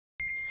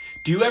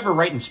Do you ever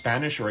write in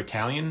Spanish or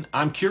Italian?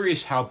 I'm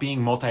curious how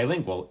being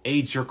multilingual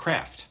aids your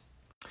craft.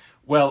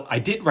 Well, I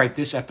did write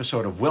this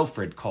episode of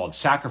Wilfred called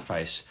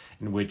Sacrifice,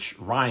 in which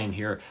Ryan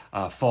here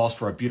falls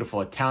for a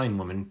beautiful Italian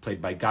woman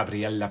played by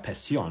Gabriella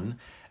Pession,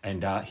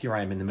 and here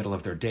I am in the middle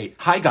of their date.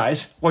 Hi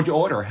guys, what'd you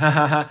order?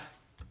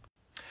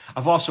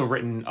 I've also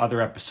written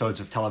other episodes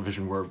of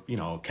television where,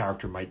 a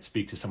character might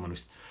speak to someone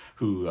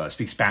who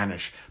speaks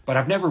Spanish, but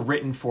I've never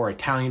written for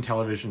Italian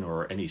television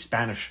or any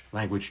Spanish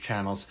language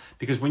channels,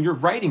 because when you're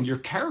writing, your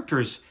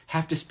characters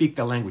have to speak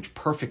the language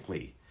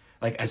perfectly,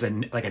 like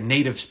a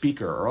native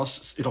speaker, or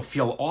else it'll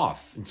feel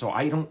off. And so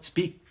I don't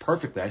speak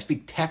perfectly. I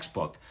speak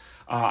textbook.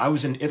 I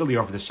was in Italy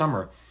over the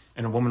summer,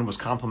 and a woman was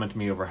complimenting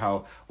me over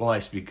how well I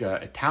speak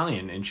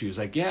Italian, and she was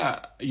like,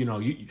 yeah,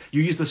 you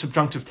use the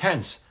subjunctive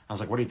tense. I was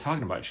like, what are you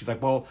talking about? She's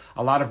like, well,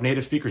 a lot of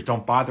native speakers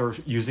don't bother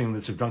using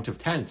the subjunctive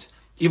tense.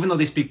 Even though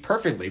they speak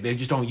perfectly, they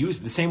just don't use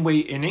it. The same way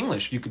in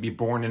English, you could be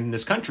born in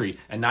this country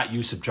and not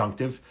use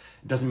subjunctive.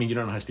 It doesn't mean you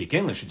don't know how to speak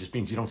English. It just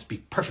means you don't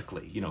speak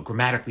perfectly,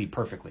 grammatically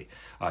perfectly,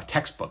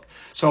 textbook.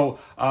 So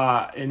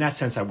in that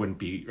sense, I wouldn't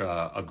be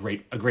a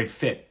great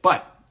fit.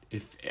 But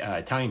if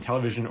Italian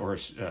television or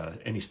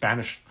any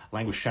Spanish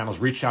language channels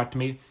reached out to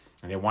me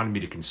and they wanted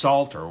me to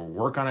consult or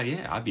work on it,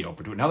 yeah, I'd be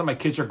open to it. Now that my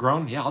kids are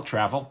grown, yeah, I'll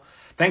travel.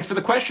 Thanks for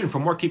the question. For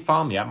more, keep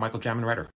following me at Michael Jamin Writer.